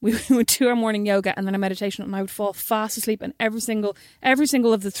silent. We would do our morning yoga and then a meditation, and I would fall fast asleep. And every single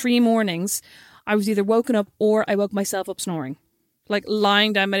of the 3 mornings, I was either woken up or I woke myself up snoring, like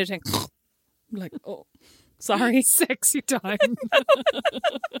lying down meditating. Like, oh, sorry, Sexy time.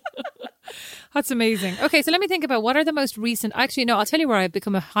 That's amazing. Okay, so let me think about what are the most recent. Actually, no, I'll tell you where I've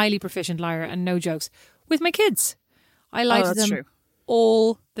become a highly proficient liar, and no jokes, with my kids. I lie to that's them true.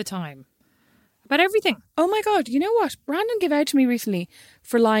 all the time about everything. Oh my God, you know what? Brandon gave out to me recently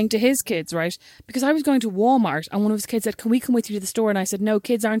for lying to his kids, right? Because I was going to Walmart and one of his kids said, can we come with you to the store? And I said, no,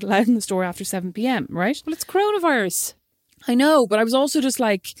 kids aren't allowed in the store after 7 p.m, right? Well, it's coronavirus. I know, but I was also just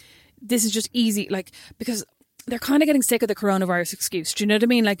like, this is just easy, like, because they're kind of getting sick of the coronavirus excuse. Do you know what I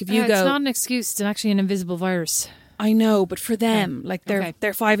mean? Like if you It's go, not an excuse. It's actually an invisible virus. I know, but for them, like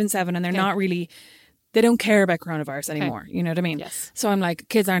they're 5 and 7 and they're not really, they don't care about coronavirus anymore. You know what I mean? Yes. So I'm like,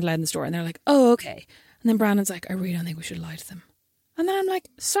 kids aren't allowed in the store. And they're like, oh, okay. And then Brandon's like, I really don't think we should lie to them. And then I'm like,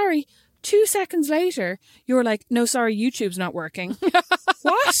 sorry. 2 seconds later, you're like, no, sorry, YouTube's not working.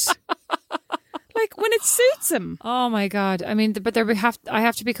 What? Like, when it suits him. Oh my God. I mean, but I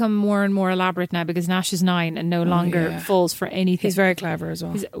have to become more and more elaborate now because Nash is 9 and no longer falls for anything. He's very clever as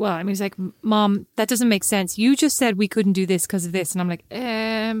well. He's like, Mom, that doesn't make sense. You just said we couldn't do this because of this. And I'm like,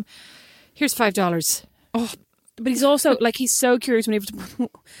 here's $5. Oh, but he's also like, he's so curious when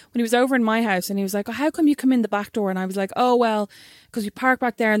he was over in my house and he was like, oh, how come you come in the back door? And I was like, oh, well, because we park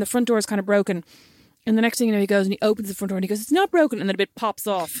back there and the front door is kind of broken. And the next thing you know, he goes and he opens the front door and he goes, it's not broken. And then a bit pops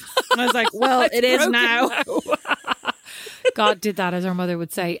off. And I was like, well, it is now. God did that, as our mother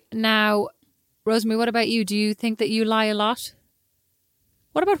would say. Now, Rosemary, what about you? Do you think that you lie a lot?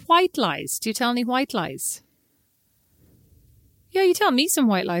 What about white lies? Do you tell any white lies? Yeah, you tell me some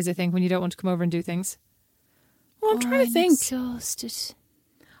white lies, I think, when you don't want to come over and do things. Well, I'm trying to think. Exhausted.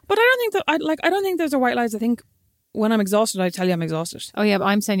 But I don't think that I don't think there's a white lies. I think when I'm exhausted, I tell you I'm exhausted. Oh yeah, but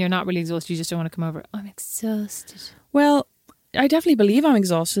I'm saying you're not really exhausted. You just don't want to come over. I'm exhausted. Well, I definitely believe I'm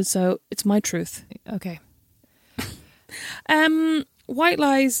exhausted, so it's my truth. Okay. White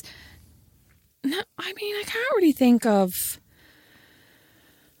lies. No, I mean, I can't really think of.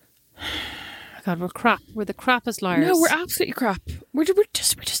 God, we're crap. We're the crappiest liars. No, we're absolutely crap. We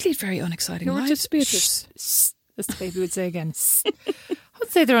just lead very unexciting lives. We're just Beatrice. As the baby would say again. I would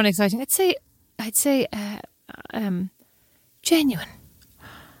say they're unexciting. I'd say genuine.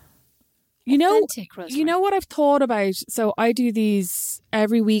 You know, Authentic, Rosemary. You know what I've thought about? So I do these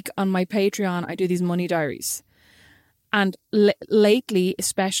every week on my Patreon. I do these money diaries. And lately,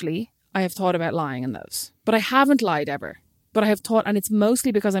 especially, I have thought about lying in those. But I haven't lied ever. But I have thought, and it's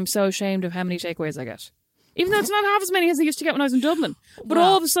mostly because I'm so ashamed of how many takeaways I get. Even though it's not half as many as I used to get when I was in Dublin. But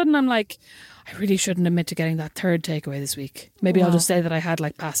all of a sudden I'm like, I really shouldn't admit to getting that 3rd takeaway this week. Maybe I'll just say that I had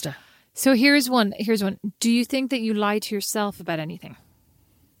like pasta. So here's one. Do you think that you lie to yourself about anything?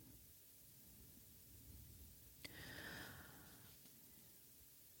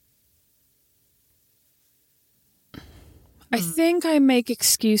 I think I make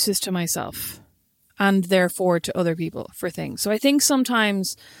excuses to myself and therefore to other people for things. So I think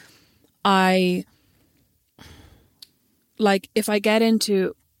sometimes if I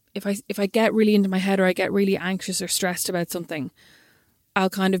get really into my head or I get really anxious or stressed about something, I'll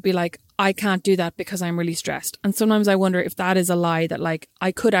kind of be like, I can't do that because I'm really stressed. And sometimes I wonder if that is a lie, that like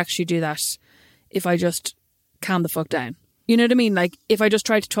I could actually do that if I just calm the fuck down. You know what I mean? Like if I just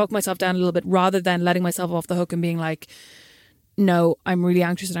try to talk myself down a little bit rather than letting myself off the hook and being like, no, I'm really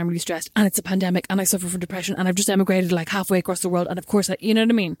anxious and I'm really stressed and it's a pandemic and I suffer from depression and I've just emigrated like halfway across the world and of course, you know what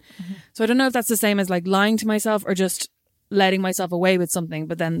I mean? Mm-hmm. So I don't know if that's the same as like lying to myself or just letting myself away with something,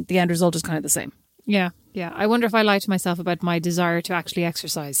 but then the end result is kind of the same. Yeah. I wonder if I lie to myself about my desire to actually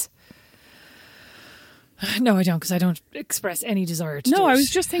exercise. No, I don't, because I don't express any desire to do it. I was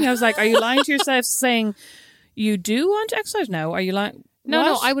just thinking, I was like, are you lying to yourself saying you do want to exercise? No, are you lying?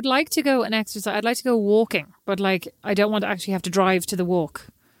 No, I would like to go and exercise. I'd like to go walking, but like I don't want to actually have to drive to the walk.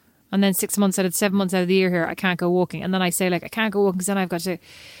 And then 7 months out of the year here, I can't go walking. And then I say like, I can't go walking because then I've got to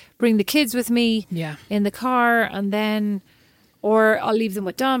bring the kids with me in the car and then, or I'll leave them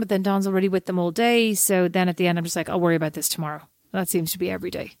with Don, but then Don's already with them all day. So then at the end, I'm just like, I'll worry about this tomorrow. That seems to be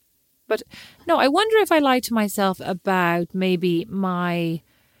every day. But no, I wonder if I lie to myself about maybe my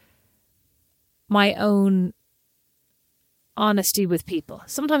own honesty with people.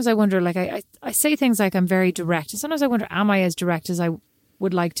 Sometimes I wonder, like I say things like I'm very direct. And sometimes I wonder, am I as direct as I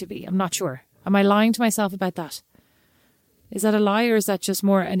would like to be? I'm not sure. Am I lying to myself about that? Is that a lie or is that just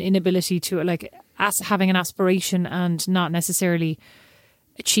more an inability to like having an aspiration and not necessarily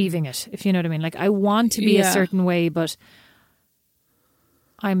achieving it, if you know what I mean? Like I want to be a certain way, but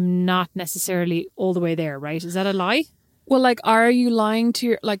I'm not necessarily all the way there, right? Is that a lie? Well, like, are you lying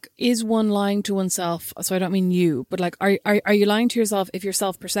to is one lying to oneself? So I don't mean you, but like, are you lying to yourself if your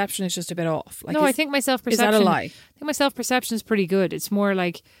self-perception is just a bit off? Like, no, I think my self-perception... Is that a lie? I think my self-perception is pretty good. It's more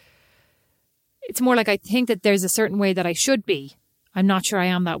like I think that there's a certain way that I should be. I'm not sure I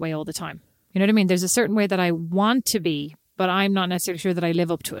am that way all the time. You know what I mean? There's a certain way that I want to be, but I'm not necessarily sure that I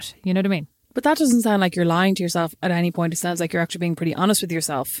live up to it. You know what I mean? But that doesn't sound like you're lying to yourself at any point. It sounds like you're actually being pretty honest with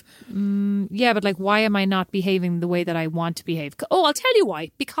yourself. Yeah, but like, why am I not behaving the way that I want to behave? Oh, I'll tell you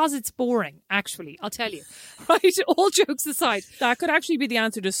why. Because it's boring, actually. I'll tell you. Right? All jokes aside. That could actually be the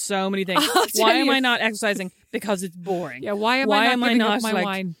answer to so many things. Why am I not exercising? Because it's boring. Yeah, why am I not giving up my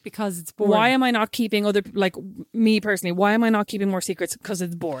wine? Because it's boring. Why am I not keeping me personally, why am I not keeping more secrets? Because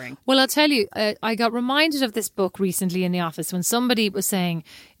it's boring. Well, I'll tell you, I got reminded of this book recently in the office when somebody was saying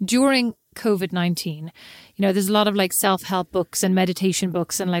during COVID-19, you know, there's a lot of like self-help books and meditation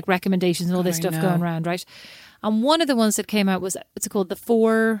books and like recommendations and all this stuff going around, right? And one of the ones that came out was, what's it called? The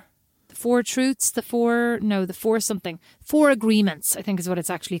four agreements, I think is what it's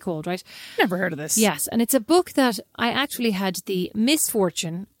actually called, right? Never heard of this. Yes. And it's a book that I actually had the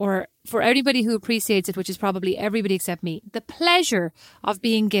misfortune, or for everybody who appreciates it, which is probably everybody except me, the pleasure of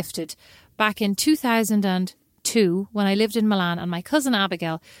being gifted back in 2002 when I lived in Milan, and my cousin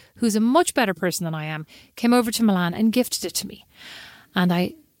Abigail, who's a much better person than I am, came over to Milan and gifted it to me. And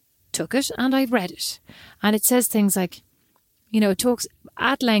I took it and I read it. And it says things like, you know, it talks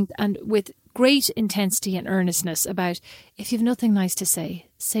at length and with great intensity and earnestness about if you've nothing nice to say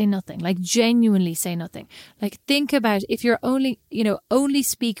nothing. Like genuinely say nothing. Like think about if you're only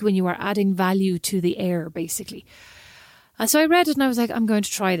speak when you are adding value to the air, basically. And so I read it and I was like, I'm going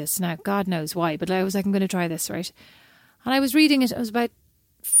to try this. Now, God knows why, but I was like, I'm going to try this, right? And I was reading it. I was about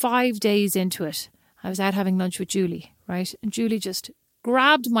 5 days into it. I was out having lunch with Julie, right? And Julie just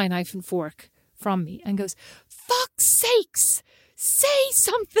grabbed my knife and fork from me and goes, fuck's sakes, say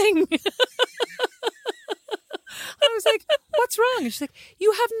something. I was like, what's wrong? And she's like,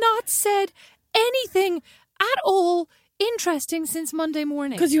 you have not said anything at all interesting since Monday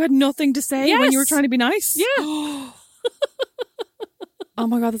morning. Because you had nothing to say when you were trying to be nice? Yeah. Oh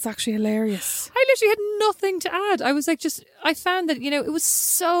my God, that's actually hilarious. I literally had nothing to add. I was like, I found that, you know, it was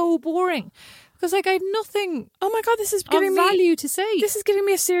so boring. Because like I had nothing. Oh my God, this is giving me value to say. This is giving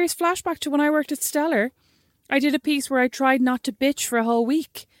me a serious flashback to when I worked at Stellar. I did a piece where I tried not to bitch for a whole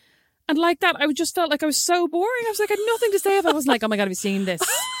week. And like that, I just felt like I was so boring. I was like, I had nothing to say. If I was like, oh my God, have you seen this?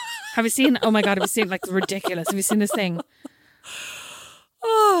 Have you seen, oh my God, have you seen, like, ridiculous. Have you seen this thing?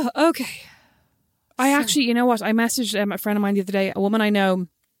 Oh, okay. I actually, you know what? I messaged a friend of mine the other day, a woman I know,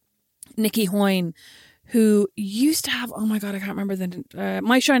 Nikki Hoyne, who used to have, oh my God, I can't remember the,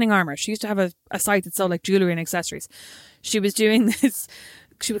 My Shining Armour. She used to have a site that sold like jewellery and accessories. She was doing this,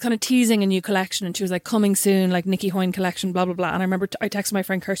 she was kind of teasing a new collection and she was like, coming soon, like Nikki Hoyne collection, blah, blah, blah. And I remember I texted my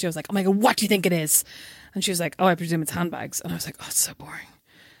friend Kirsty, I was like, oh my God, what do you think it is? And she was like, oh, I presume it's handbags. And I was like, oh, it's so boring.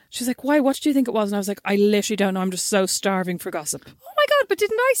 She's like, why? What do you think it was? And I was like, I literally don't know. I'm just so starving for gossip. Oh my God, but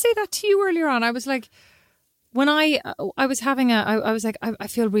didn't I say that to you earlier on? I was like, when I was having I was like, I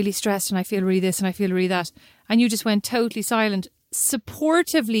feel really stressed and I feel really this and I feel really that. And you just went totally silent,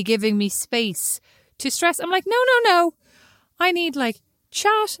 supportively giving me space to stress. I'm like, no. I need like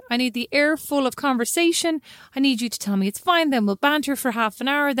chat. I need the air full of conversation. I need you to tell me it's fine. Then we'll banter for half an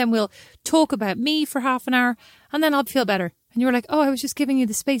hour. Then we'll talk about me for half an hour. And then I'll feel better. And you were like, oh, I was just giving you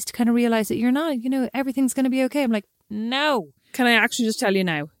the space to kind of realise that you're not, you know, everything's going to be okay. I'm like, no. Can I actually just tell you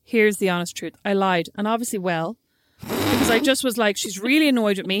now? Here's the honest truth. I lied. And obviously well. Because I just was like, she's really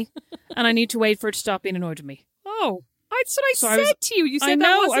annoyed with me. And I need to wait for her to stop being annoyed with me. Oh. That's what I said to you. You said I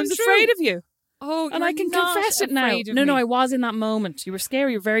know, that wasn't I was true. afraid of you. Oh, and I can confess it now. No, I was in that moment. You were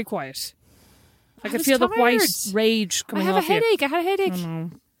scary. You were very quiet. I could feel the white rage coming off you. I had a headache. Oh,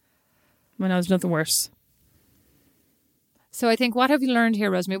 no. Well, no, there's nothing worse. So I think, what have you learned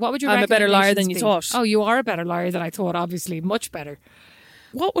here, Rosemary? What would your I'm a better liar than you be? thought. Oh, you are a better liar than I thought, obviously. Much better.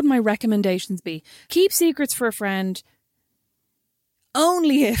 What would my recommendations be? Keep secrets for a friend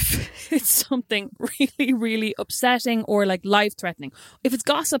only if it's something really, really upsetting or like life-threatening. If it's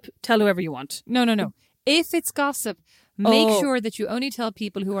gossip, tell whoever you want. No. If it's gossip, make sure that you only tell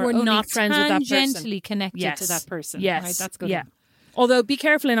people who are only not friends with that person. Tangentially connected to that person. Yes. Right? That's good. Yeah. Although be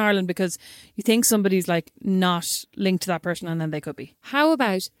careful in Ireland because you think somebody's like not linked to that person and then they could be. How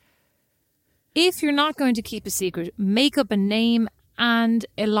about, if you're not going to keep a secret, make up a name and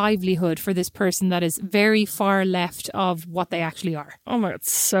a livelihood for this person that is very far left of what they actually are. Oh my God,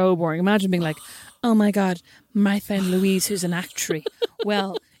 it's so boring. Imagine being like, oh my God, my friend Louise, who's an actuary.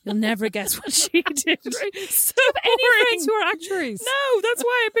 Well, you'll never guess what she did. Right? So any friends who are actuaries? No, that's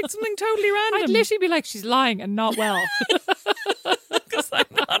why I picked something totally random. I'd literally be like, she's lying and not well. Because I'm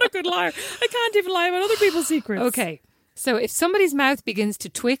not a good liar. I can't even lie about other people's secrets. Okay, so if somebody's mouth begins to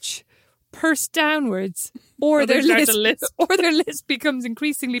twitch, purse downwards, or their list becomes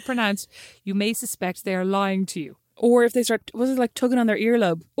increasingly pronounced, you may suspect they are lying to you. Or if they start, was it like tugging on their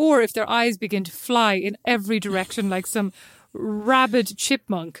earlobe? Or if their eyes begin to fly in every direction like some rabid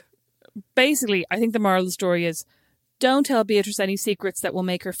chipmunk. Basically, I think the moral of the story is, don't tell Beatrice any secrets that will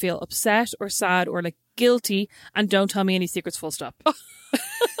make her feel upset or sad or like guilty, and don't tell me any secrets, full stop.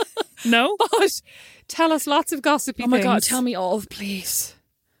 No? But tell us lots of gossipy things. Oh my God, tell me all, please.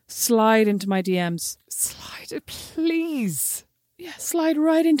 Slide into my DMs. Slide, please. Yeah, slide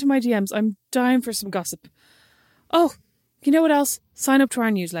right into my DMs. I'm dying for some gossip. Oh, you know what else? Sign up to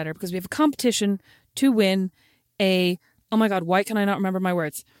our newsletter because we have a competition to win a, oh my God, why can I not remember my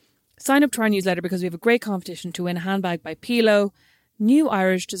words? Sign up to our newsletter because we have a great competition to win a handbag by Pilo, new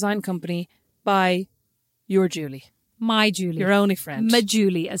Irish design company by your Julie. My Julie. Your only friend. My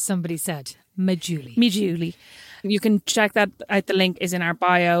Julie, as somebody said. My Julie. Me Julie. You can check that out. The link is in our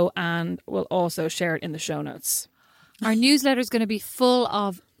bio and we'll also share it in the show notes. Our newsletter is going to be full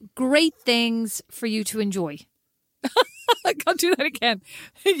of great things for you to enjoy. I can't do that again.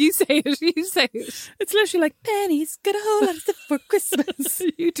 You say it. You say it. It's literally like, Penny's got a whole lot of stuff for Christmas.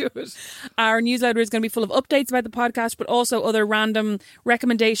 You do it. Our newsletter is going to be full of updates about the podcast, but also other random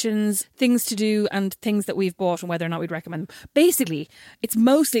recommendations, things to do and things that we've bought and whether or not we'd recommend them. Basically, it's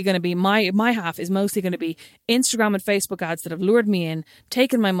mostly going to be, my half is mostly going to be Instagram and Facebook ads that have lured me in,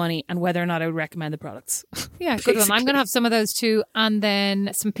 taken my money and whether or not I would recommend the products. Yeah, good one. I'm going to have some of those too. And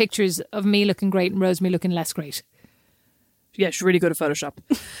then some pictures of me looking great and Rosemary looking less great. Yeah, she's really good at Photoshop.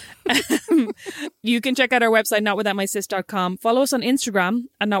 You can check out our website, notwithoutmysis.com. Follow us on Instagram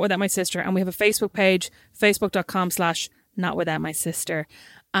at notwithoutmysister. And we have a Facebook page, facebook.com/notwithoutmysister.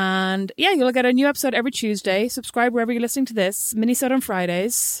 And yeah, you'll get a new episode every Tuesday. Subscribe wherever you're listening to this. Mini-sode on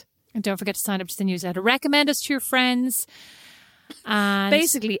Fridays. And don't forget to sign up to the newsletter. Recommend us to your friends. And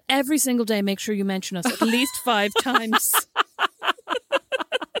basically, every single day, make sure you mention us at least 5 times.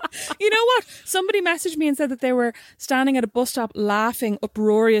 You know what? Somebody messaged me and said that they were standing at a bus stop laughing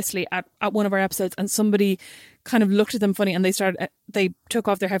uproariously at one of our episodes, and somebody kind of looked at them funny and they took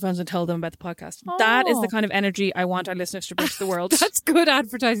off their headphones and told them about the podcast. Oh. That is the kind of energy I want our listeners to bring to the world. That's good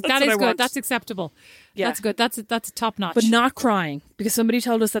advertising. That is good. Want. That's acceptable. Yeah. That's good. That's top notch. But not crying, because somebody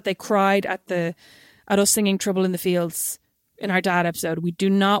told us that they cried at us singing Trouble in the Fields in our dad episode. We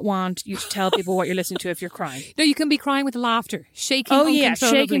do not want you to tell people what you're listening to if you're crying. No, you can be crying with laughter, shaking. Oh yeah,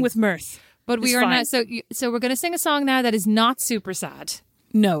 shaking with mirth. But we are not. So we're going to sing a song now that is not super sad.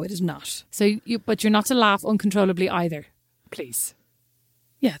 No, it is not. But you're not to laugh uncontrollably either, please.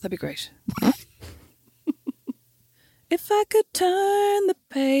 Yeah, that'd be great. If I could turn the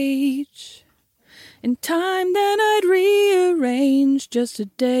page in time, then I'd rearrange just a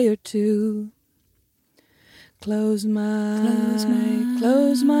day or two. Close my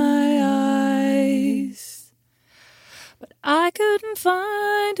eyes. But I couldn't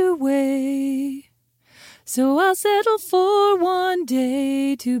find a way, so I'll settle for one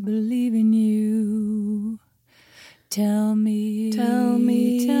day to believe in you. Tell me lies.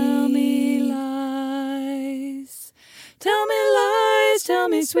 Tell me lies, tell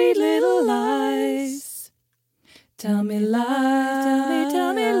me sweet little lies. Tell me lies,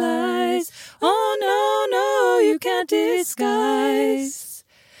 tell me lies. Oh no, you can't disguise.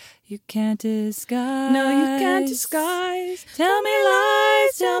 You can't disguise. No, you can't disguise. Tell me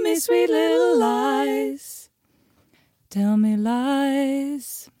lies, tell me sweet little lies. Tell me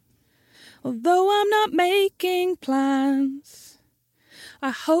lies. Although I'm not making plans,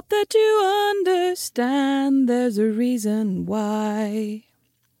 I hope that you understand there's a reason why.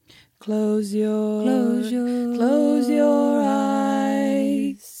 Close your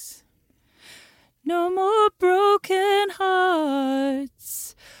eyes. No more broken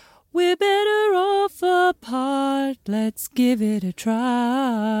hearts. We're better off apart. Let's give it a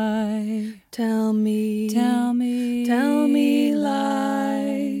try. Tell me lies.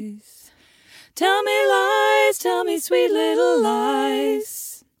 Tell me lies, tell me sweet little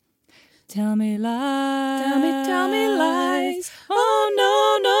lies. Tell me lies. Tell me lies. Oh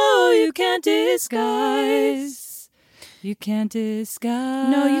no, you can't disguise. You can't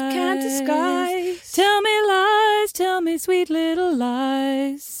disguise. No, you can't disguise. Tell me lies, tell me sweet little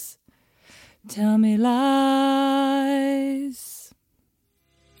lies. Tell me lies.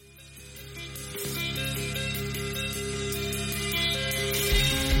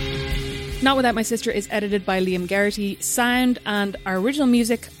 Not Without My Sister is edited by Liam Garrity. Sound and our original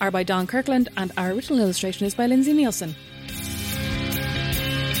music are by Don Kirkland, and our original illustration is by Lindsay Nielsen.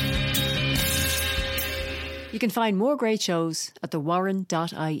 You can find more great shows at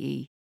thewarren.ie.